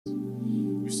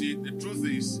see, the truth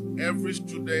is, every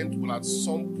student will at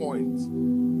some point,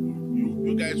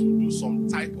 you guys will do some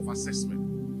type of assessment.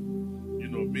 You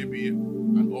know, maybe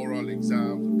an oral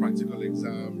exam, a practical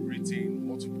exam, written,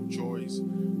 multiple choice.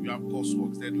 You have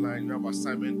coursework deadline, you have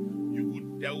assignment.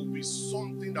 There will be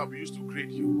something that will be used to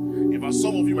grade you. In fact,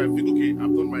 some of you might think, okay,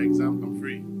 I've done my exam, I'm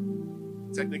free.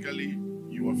 Technically,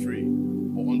 you are free.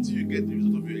 But until you get the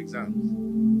result of your exams,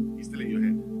 it's still in your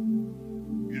head.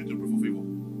 You need to pray for favor.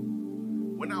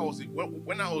 When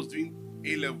I was doing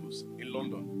A levels in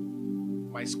London,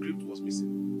 my script was missing.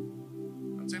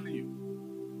 I'm telling you.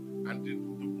 And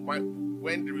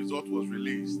when the result was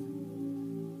released,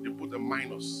 they put a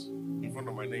minus in front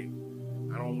of my name.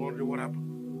 And I was wondering what happened.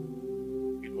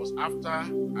 It was after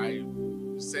I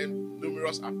sent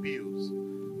numerous appeals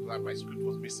that my script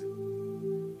was missing.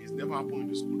 It's never happened in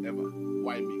the school ever.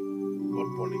 Why me? God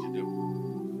punished the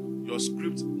devil. Your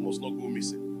script must not go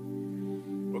missing.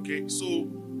 Okay, so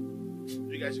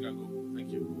you guys can go.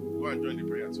 Thank you. Go and join the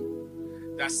prayer too.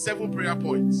 There are 7 prayer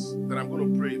points that I'm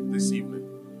going to pray this evening.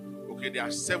 Okay, there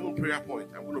are 7 prayer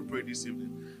points I'm going to pray this evening.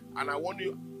 And I want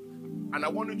you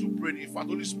to pray. In fact,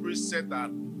 Holy Spirit said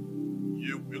that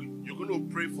you're going to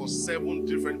pray for 7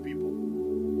 different people.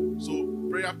 So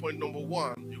prayer point number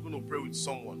 1, you're going to pray with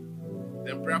someone.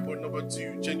 Then prayer point number 2,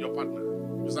 you change your partner.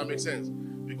 Does that make sense?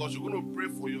 Because you're going to pray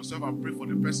for yourself and pray for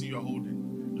the person you are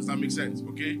holding. Does that make sense?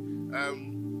 Okay.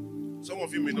 Some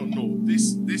of you may not know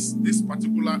this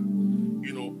particular,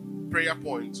 prayer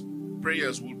point.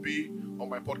 Prayers will be on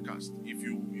my podcast. If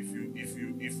you're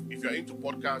into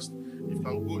podcast,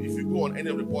 if you go on any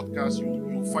of the podcasts,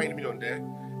 you'll find me on there.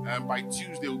 By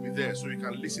Tuesday, will be there, so you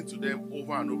can listen to them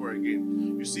over and over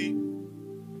again. You see,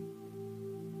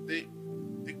 the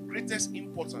greatest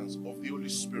importance of the Holy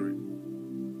Spirit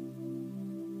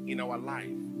in our life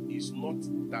is not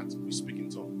that we speak in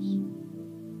tongues.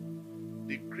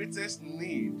 The greatest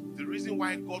need, the reason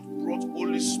why God brought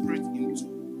Holy Spirit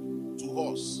to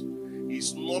us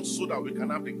is not so that we can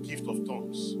have the gift of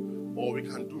tongues or we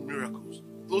can do miracles.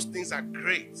 Those things are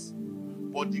great.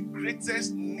 But the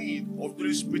greatest need of the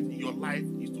Holy Spirit in your life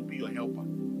is to be your helper.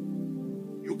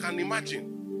 You can imagine.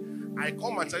 I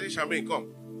come and tell you, Charmaine, come.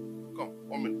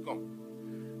 1 minute, come.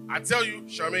 I tell you,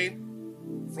 Charmaine,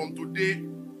 from today,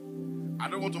 I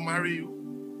don't want to marry you.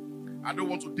 I don't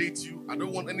want to date you. I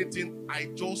don't want anything. I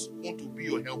just want to be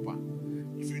your helper.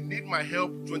 If you need my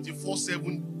help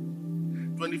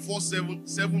 24/7,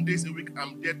 7 days a week,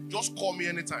 I'm there. Just call me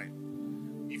anytime.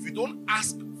 If you don't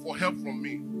ask for help from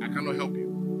me, I cannot help you.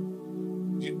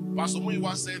 Pastor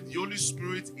Muiwa said the Holy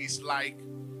Spirit is like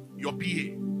your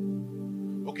PA.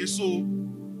 Okay, so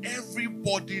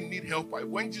everybody need help.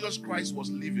 When Jesus Christ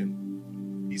was living,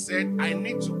 he said, I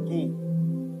need to go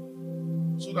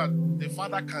so that the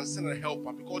Father can send a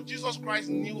helper, because Jesus Christ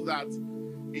knew that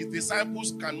his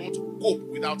disciples cannot cope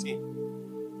without him.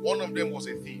 One of them was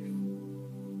a thief.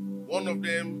 One of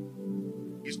them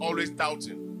is always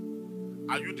doubting.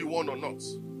 Are you the one or not?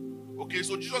 Okay,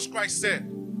 so Jesus Christ said,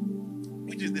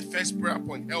 which is the first prayer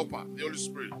point, helper, the Holy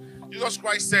Spirit. Jesus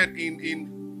Christ said in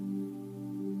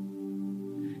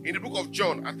the book of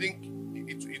John, I think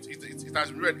it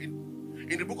has been read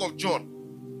in the book of John.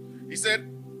 He said,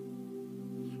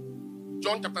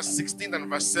 John chapter 16 and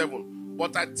verse 7,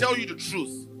 but I tell you the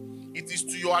truth, it is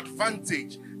to your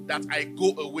advantage that I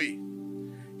go away.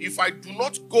 If I do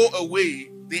not go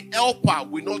away, the helper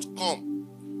will not come.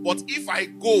 But if I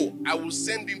go, I will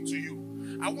send him to you.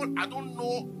 I don't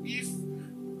know if,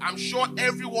 I'm sure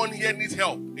everyone here needs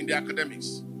help in the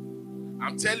academics.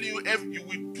 I'm telling you, you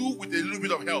will do with a little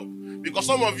bit of help. Because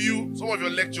some of your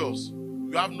lectures,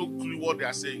 you have no clue what they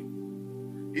are saying.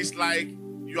 It's like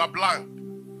you are blank.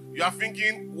 You are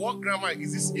thinking, what grammar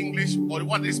is this, English or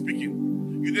what they're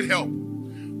speaking? You need help.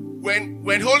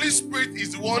 When Holy Spirit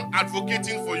is the one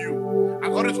advocating for you,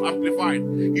 according to Amplified,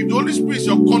 if the Holy Spirit is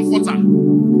your comforter,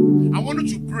 I want you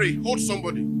to pray, hold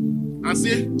somebody, and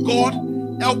say, God,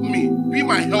 help me, be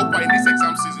my helper in this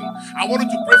exam season. I want you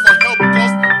to pray for help,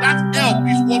 because that help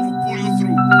is what will pull you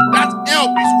through. That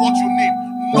help is what you need.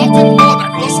 Nothing more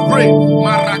than just pray. In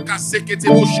John 14 and verse 16, he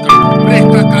said,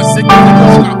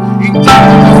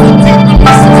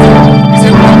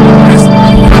 God will rest my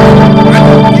life.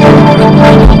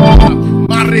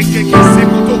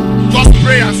 Just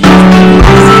pray as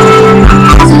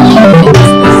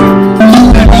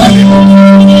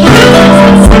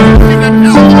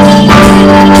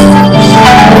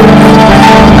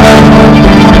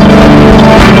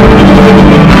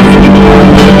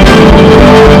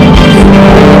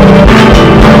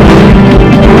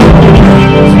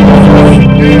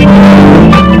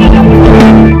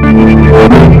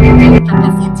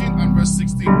chapter 14 and verse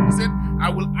 16. He said, I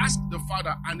will ask the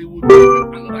Father, and He will give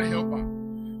you another helper.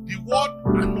 The word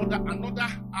another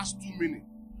has two meanings.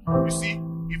 You see,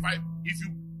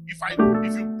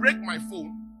 if you break my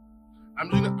phone, I'm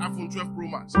using an iPhone 12 Pro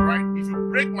Max, right? If you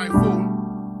break my phone,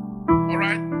 all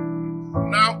right?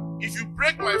 Now, if you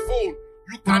break my phone,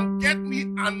 you can get me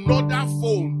another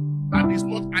phone that is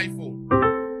not iPhone,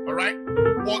 all right?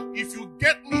 But if you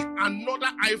get me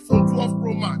another iPhone 12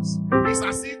 Pro Max, it's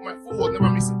as if my phone was never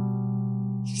missing.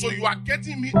 So you are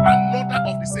getting me another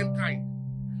of the same kind.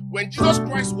 When Jesus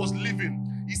Christ was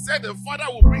living, He said the Father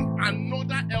will bring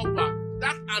another helper.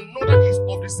 That another is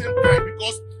of the same kind,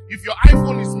 because if your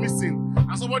iPhone is missing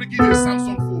and somebody gives you a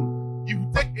Samsung phone, it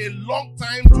will take a long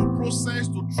time to process,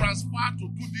 to transfer, to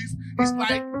do this. It's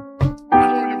like, I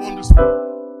don't really want this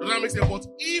phone. Does that make sense? But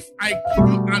if I give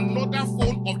you another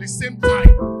phone of the same type,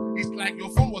 it's like your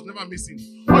phone was never missing.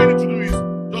 All you need to do is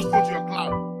just go to your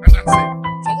cloud, and that's it.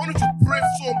 So I want you to pray.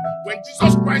 So when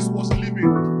Jesus Christ was living,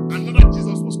 another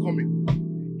Jesus was coming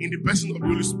in the person of the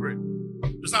Holy Spirit.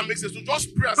 Does that make sense? So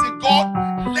just pray and say,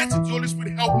 God, let the Holy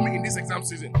Spirit help me in this exam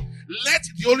season. Let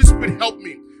the Holy Spirit help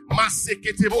me.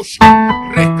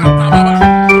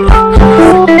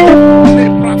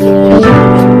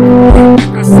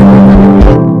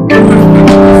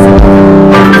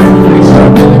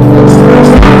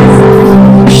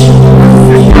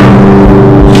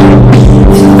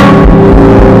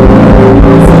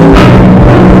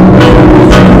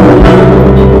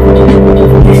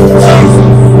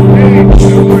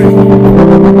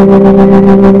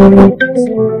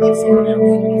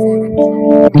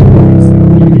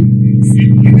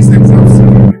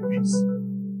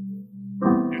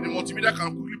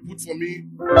 For me,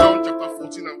 John chapter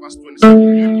 14 and verse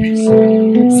 27. Peace.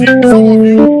 See, some of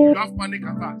you have panic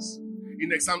attacks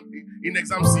in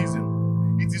exam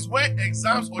season. It is when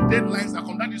exams or deadlines are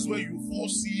come, that is when you fall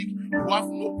sick, you have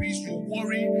no peace, you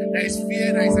worry, there is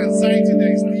fear, there is anxiety,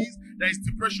 there is this, there is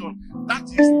depression. That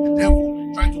is the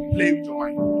devil trying to play with your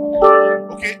mind.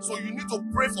 Okay, so you need to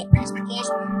pray for peace, because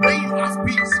when you have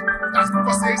peace, that's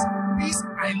because it says, peace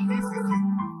I live with you.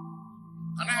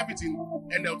 Can I have it in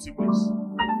NLT, please?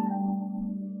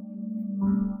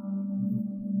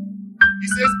 He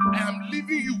says, I am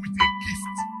leaving you with a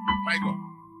gift, my God.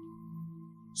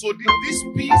 So this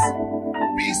peace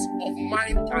of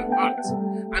mind and heart,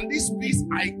 and this peace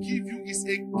I give you is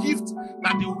a gift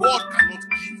that the world cannot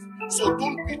give. So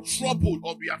don't be troubled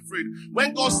or be afraid.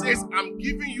 When God says, I'm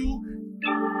giving you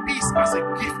peace as a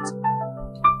gift,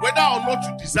 whether or not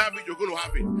you deserve it, you're going to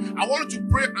have it. I want you to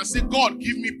pray and say, God,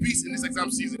 give me peace in this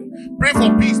exam season. Pray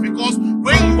for peace, because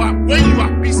when you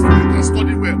are peaceful, you can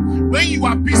study well. When you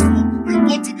are peaceful, you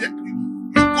go to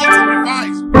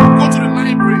revise, you go to the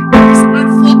library, you spend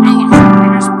 4 hours,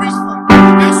 it is peaceful.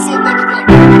 There's so much done.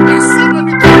 If there's so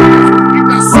many challenges, if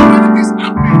there's so many things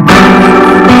happening,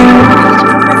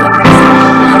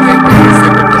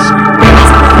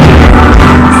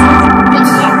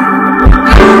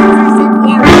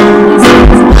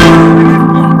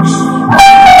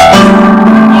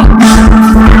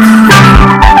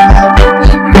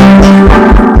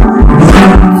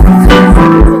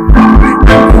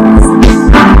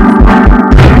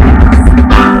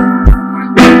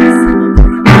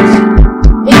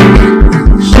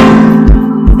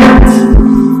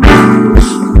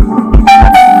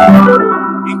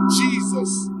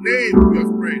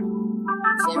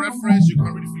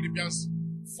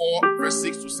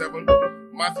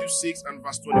 Matthew 6 and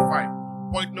verse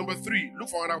 25. Point number 3. Look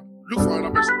for another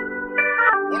person.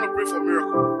 I want to pray for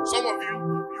miracle. Some of you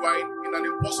are in an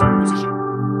impossible position.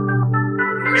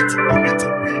 You need to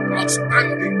be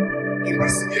outstanding in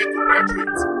this year to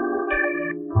graduate.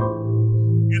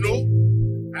 You know,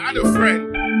 I had a friend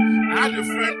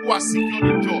who had secured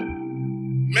a job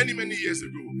many years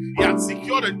ago. He had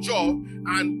secured a job,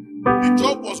 and the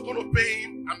job was going to pay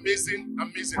him amazing.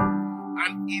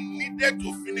 And he needed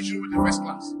to finish it with the first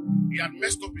class. He had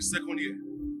messed up his second year.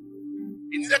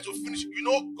 He needed to finish. You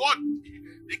know, God,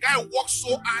 the guy worked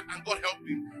so hard and God helped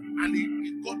him. And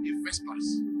he got a first class.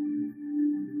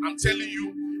 I'm telling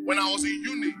you, when I was in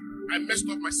uni, I messed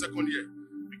up my second year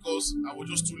because I was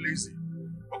just too lazy.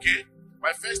 Okay?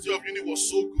 My first year of uni was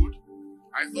so good.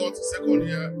 I thought second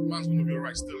year, man's going to be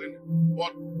alright still in it.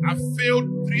 But I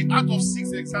failed 3 out of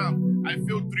 6 exams. I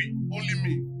failed 3. Only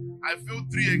me. I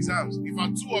failed 3 exams. In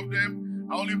fact, 2 of them,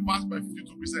 I only passed by 52%.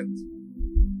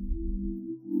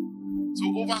 So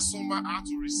over summer, I had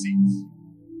to resit.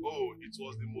 Oh, it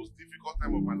was the most difficult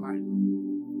time of my life.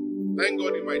 Thank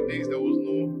God in my days, there was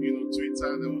no,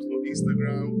 Twitter, there was no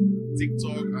Instagram,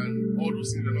 TikTok, and all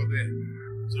those things are not there.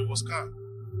 So it was calm.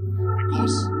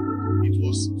 Because it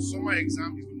was summer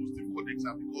exam is the most difficult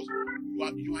exam because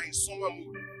you are in summer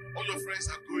mood. All your friends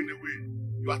are going away.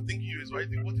 You are thinking US, right?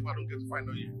 What if I don't get to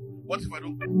final year? What if I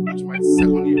don't go to my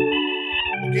second year?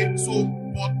 Okay, so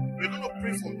but we're gonna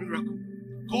pray for miracle.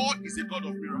 God is a God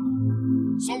of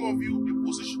miracle. Some of you, the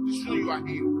position you are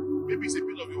in, maybe it's a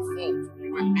bit of your fault.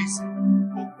 You were lazy,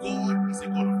 but God is a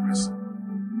God of mercy.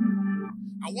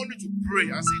 I want you to pray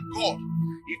and say, God,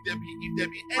 if there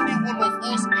be any one of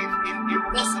us in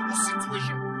impossible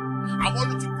situation, I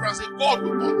want you to pray and say, God, we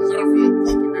want this for your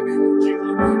good in the name of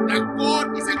Jesus. That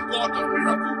God is a God of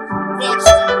miracle. God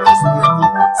still does miracle.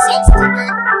 Some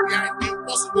students, they are in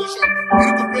impossible situation. They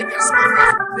need to pay their school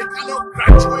fees. They cannot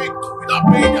graduate without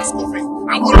paying their school fees.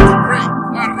 I want you to pray.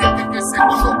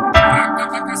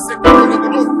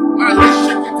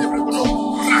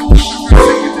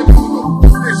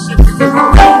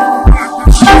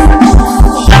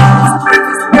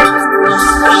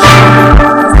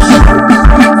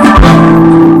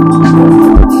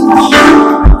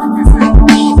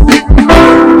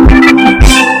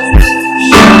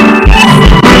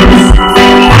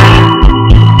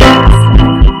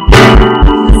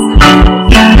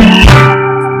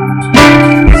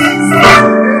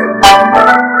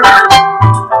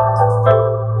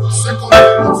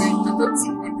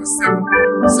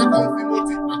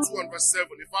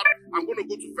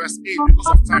 Verse 8 because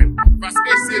of time. Verse 8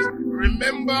 says,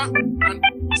 remember, and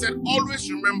said,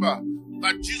 always remember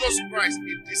that Jesus Christ,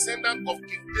 a descendant of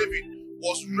King David,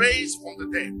 was raised from the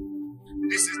dead.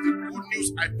 This is the good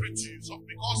news I preach to you. So,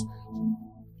 because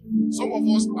some of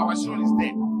us, our children is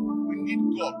dead. We need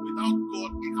God. Without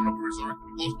God, it cannot be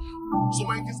resurrected. Because so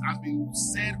many things have been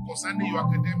said concerning your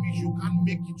academics. You can't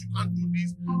make it, you can't do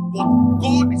this. But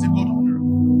God is a God of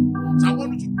miracles. So I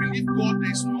want you to believe God. There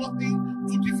is nothing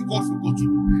too difficult for God to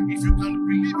do. If you can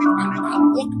believe it and you can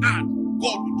work hard,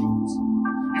 God will do it.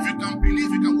 If you can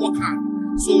believe, you can work hard.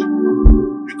 So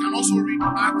you can also read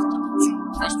Acts chapter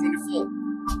 2, verse 24,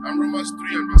 and Romans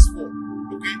 3 and verse 4.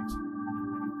 Okay?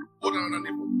 Hold on, another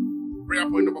neighbor. Prayer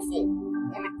point number 4. I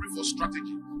want to pray for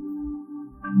strategy.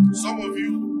 Some of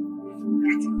you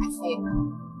need to look for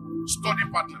study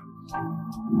partner.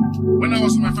 When I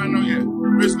was in my final year,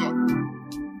 praise God.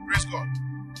 Praise God.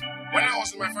 When I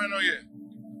was in my final year,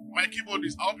 my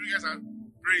keyboardist, I hope you guys are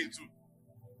praying too.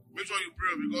 Make sure you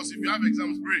pray, because if you have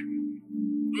exams, pray.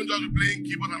 Don't just be playing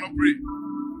keyboard and not pray.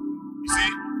 You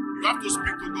see, you have to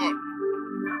speak to God.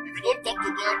 If you don't talk to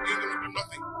God, you ain't going to do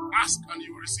nothing. Ask and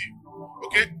you will receive.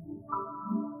 Okay?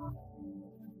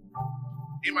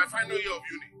 In my final year of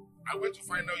uni, I went to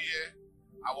final year.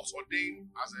 I was ordained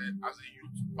as a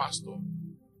youth pastor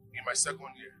in my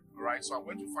second year. Alright, so I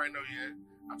went to final year.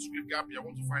 I took a gap year. I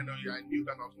went to final year. I knew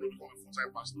that I was going to become a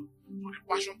full-time pastor. So the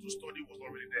passion to study was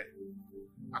not really there.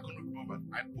 I couldn't remember.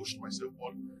 I pushed myself,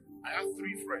 but I had 3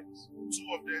 friends.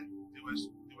 2 of them, they were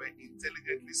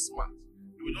intelligently smart.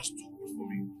 They were just too good for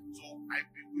me. So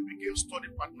we became study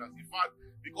partners. In fact,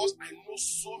 because I know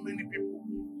so many people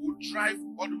who drive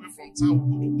all the way from town,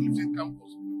 who go to Clifton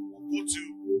campus, who go to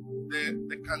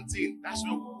the canteen. That's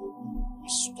where we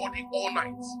study all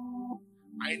night.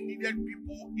 I needed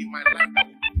people in my life that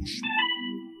would push me.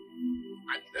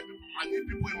 I need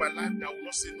people in my life that will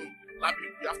not say, no, Labi,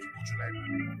 we have to go to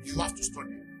library. You have to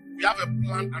study. We have a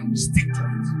plan and we stick to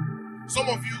it. Some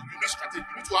of you need strategy.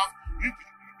 You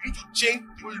need to change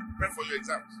the way you prepare for your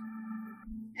exams.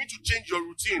 You need to change your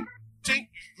routine.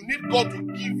 You need God to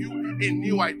give you a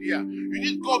new idea. You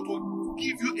need God to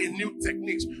give you a new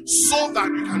technique so that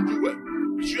you can do well.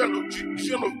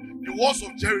 The walls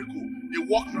of Jericho, they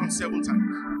walked around 7 times.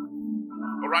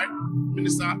 Alright?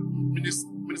 Minister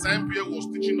MPA was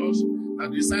teaching us that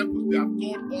the disciples, they have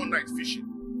gone all night fishing.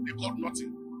 They got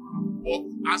nothing. But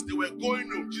as they were going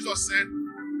home, Jesus said,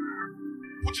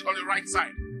 put it on the right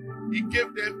side. He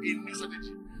gave them a new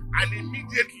strategy. And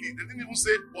immediately, they didn't even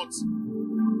say, but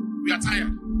we are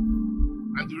tired.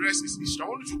 And the rest is history. I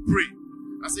want you to pray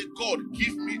and say, God,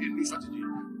 give me a new strategy.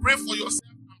 Pray for yourself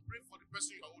and pray for the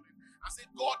person you are holding. And say,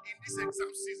 God, in this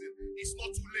exam season, it's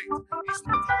not too late. It's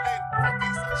not too late for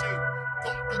things to change.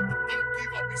 Don't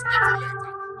give up. It's not too late.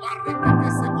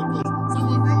 Some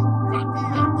of you are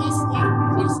doing your coursework.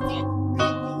 You are stuck. You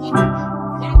don't know what to do.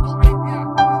 You have no idea.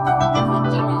 You don't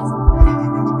know what to do.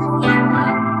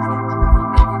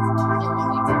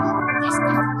 Just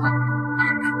start to work.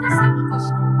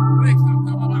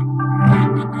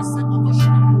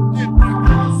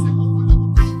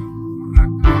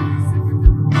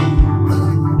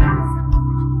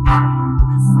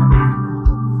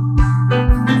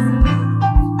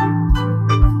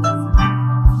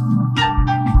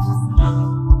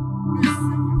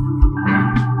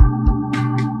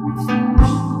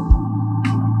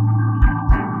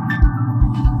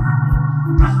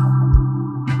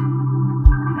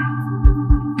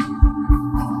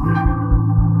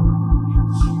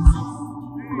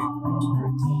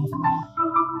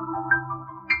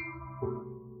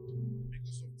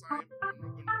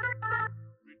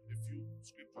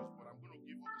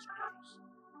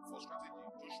 strategy.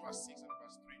 Joshua 6 and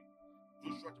verse 3.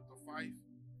 Joshua chapter 5,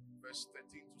 verse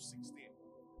 13 to 16.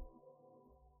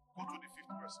 Go to the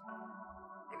 5th verse.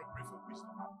 We're going to pray for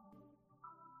wisdom.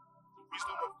 The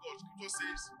wisdom of God. Scripture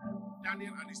says,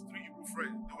 Daniel and his 3 Hebrew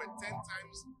friends, they were 10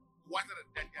 times wiser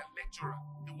than their lecturer.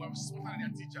 They were smarter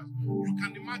than their teachers. You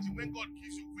can imagine when God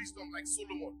gives you wisdom like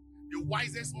Solomon, the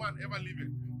wisest man ever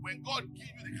living. When God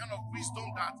gives you the kind of wisdom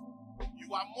that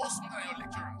you are more smarter than your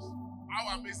lecturers.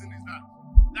 How amazing is that?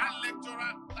 That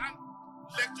lecturer,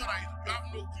 you have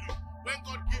no clue. When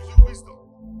God gives you wisdom,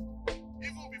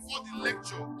 even before the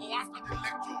lecture or after the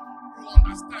lecture, you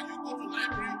understand. You go to the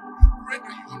library, you pray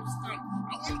and you understand.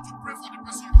 I want you to pray for the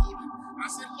person you're holding. I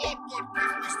say, Lord God,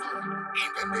 give wisdom in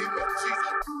the name of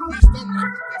Jesus. Wisdom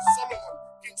like you gave Solomon.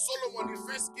 King Solomon in 1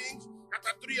 Kings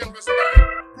chapter 3 and verse 9.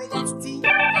 Proverbs 2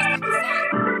 verse 25.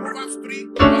 Proverbs 3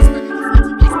 verse 30 to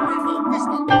 40. Just pray for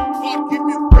wisdom. God, give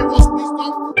us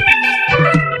wisdom.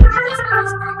 Give us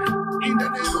understanding in the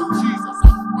name of Jesus.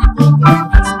 My God,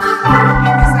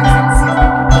 in this exam season,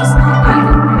 just in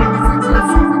this exam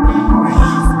season,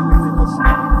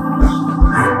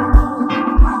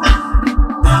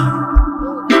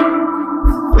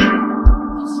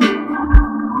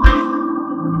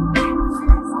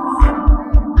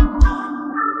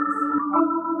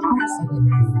 some of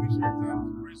you finish your exams,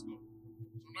 praise God.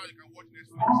 So now you can watch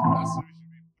Netflix. That series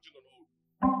should be put on hold.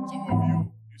 Some of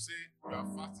you say you are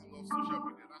fasting off social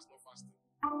media. That's not fasting.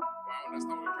 But I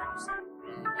understand what you're trying to say.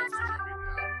 You are off social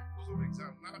media because of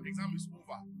exam. Now the exam is over.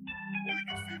 But you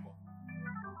need favor.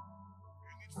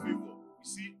 You need favor. You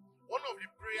see, one of the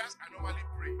prayers I normally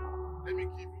pray, let me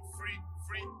give you free.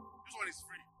 This one is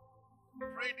free.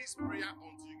 Pray this prayer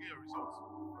until you get your results.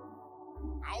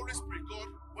 I always pray, God,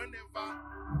 whenever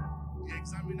the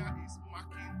examiner is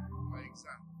marking my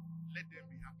exam, let them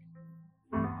be happy.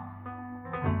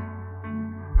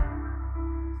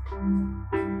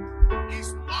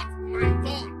 It's not my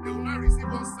turn. They will not receive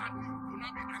one sad news. They will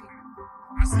not be angry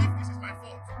as if this is my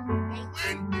fault. But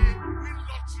when they win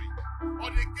lottery or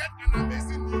they get an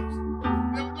amazing news,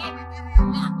 they will not be giving you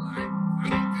mark like, I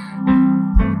don't care.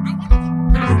 I want you to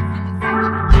pass the kind of thing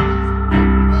that you do.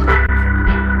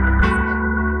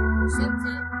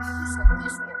 Sometimes you do some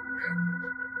coursework, yeah?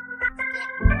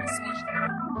 You smash it.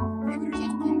 When the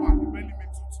results come back, you barely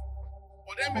make 2.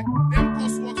 But them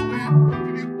courseworks where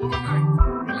you did overnight,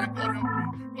 you're like, God help me.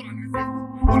 God, I need favor.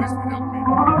 Holy Spirit help me.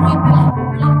 God,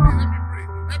 you're like, please let me pray.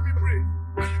 Let me pray.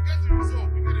 And you get the result,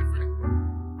 you get a friend.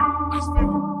 That's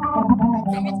favor. You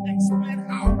cannot explain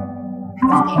how it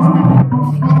is God's favor.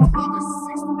 You want to go to the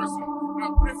 6th person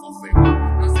and pray for favor.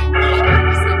 And say, God, in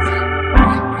this exam,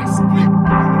 I scream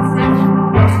for favor.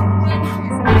 Whoever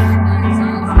is making my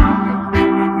exams, they will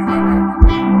make me believe.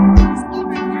 It's not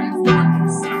the time for them to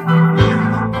see. It's not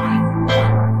the time for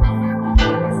them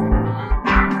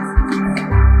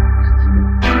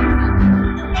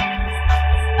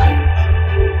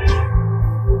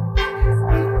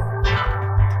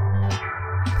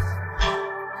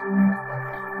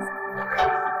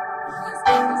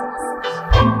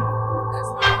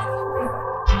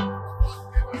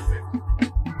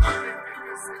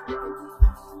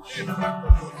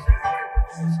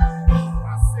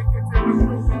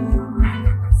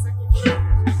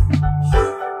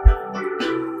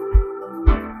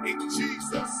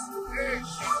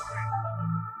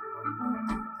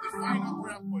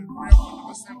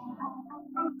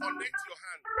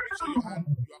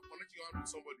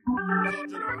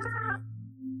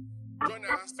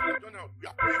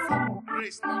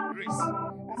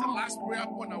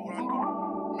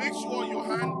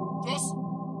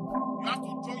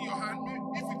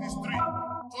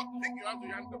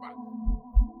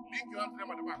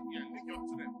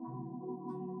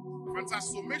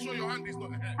So make sure your hand is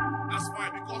not ahead. That's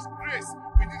fine, because grace,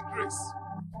 we need grace.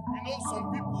 You know, some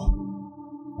people,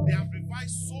 they have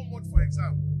revised so much for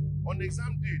exam. On the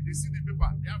exam day, they see the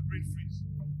paper, they have brain freeze.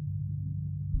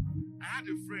 I had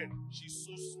a friend, she's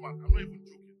so smart, I'm not even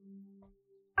joking.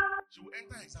 She will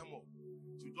enter exam hall,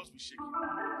 she will just be shaking.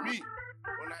 Me,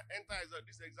 when I enter exam,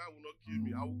 this exam will not kill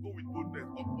me. I will go with boldness,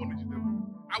 not punish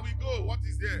them. I will go, what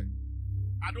is there?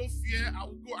 I don't fear, I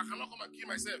will go. I cannot come and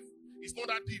kill myself. It's not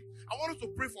that deep. I want us to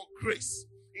pray for grace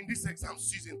in this exam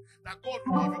season. That God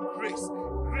will give you grace.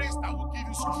 Grace that will give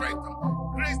you strength.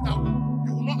 Grace that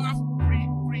you will not have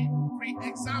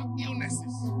pre-exam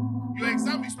illnesses. Your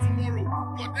exam is tomorrow.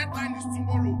 Your deadline is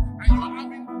tomorrow. And you are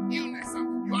having illness.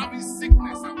 You are having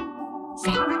sickness.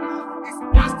 Some people, it's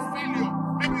past failure.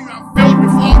 Maybe you have failed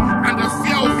before and the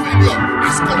fear of failure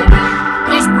has come upon you.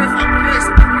 Just pray for grace.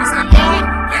 And say, Lord,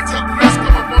 let your grace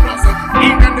come upon us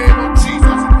in the name of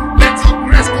Jesus. Let your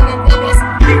grace come upon us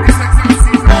in this exam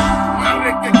season.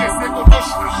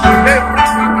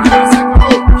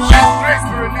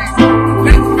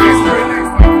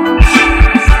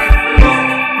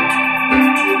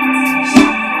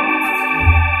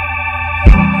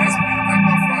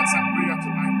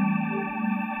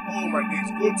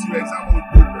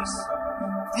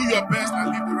 your best and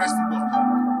leave the rest to God.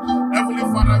 Heavenly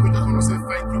Father, we just want to say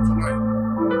thank you tonight.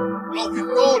 Lord, we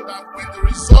know that when the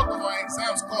result of our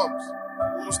exams comes,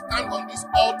 we will stand on this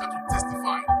altar to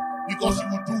testify, because you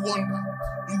will do wonder.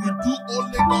 You will do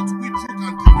only what we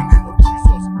can do in the name of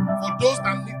Jesus. For those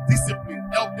that need discipline,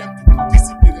 help them to be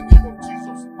disciplined in the name of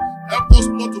Jesus. Help us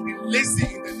not to be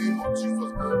lazy in the name of Jesus.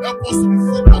 Help us to be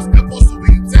focused. Help us to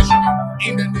be intentional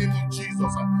in the name of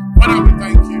Jesus. Father, we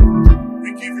thank you.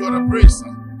 We give you all the praise.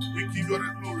 We give you all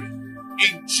the glory.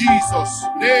 In Jesus'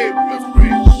 name we have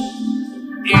prayed.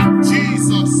 In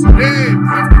Jesus' name we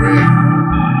have prayed.